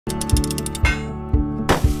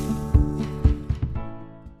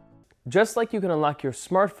Just like you can unlock your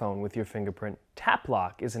smartphone with your fingerprint,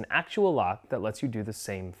 Tapplock is an actual lock that lets you do the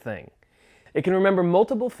same thing. It can remember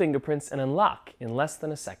multiple fingerprints and unlock in less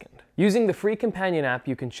than a second. Using the free companion app,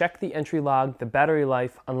 you can check the entry log, the battery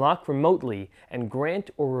life, unlock remotely, and grant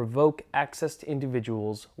or revoke access to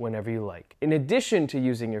individuals whenever you like. In addition to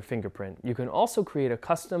using your fingerprint, you can also create a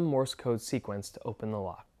custom Morse code sequence to open the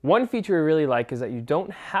lock. One feature I really like is that you don't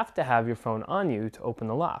have to have your phone on you to open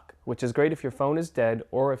the lock, which is great if your phone is dead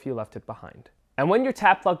or if you left it behind. And when your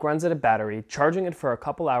Tapplock runs out of battery, charging it for a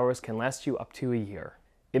couple hours can last you up to a year.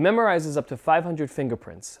 It memorizes up to 500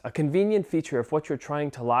 fingerprints, a convenient feature if what you're trying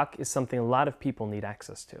to lock is something a lot of people need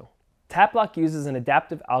access to. Tapplock uses an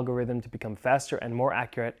adaptive algorithm to become faster and more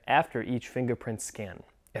accurate after each fingerprint scan.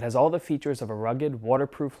 It has all the features of a rugged,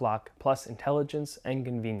 waterproof lock, plus intelligence and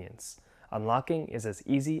convenience. Unlocking is as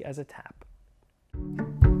easy as a tap.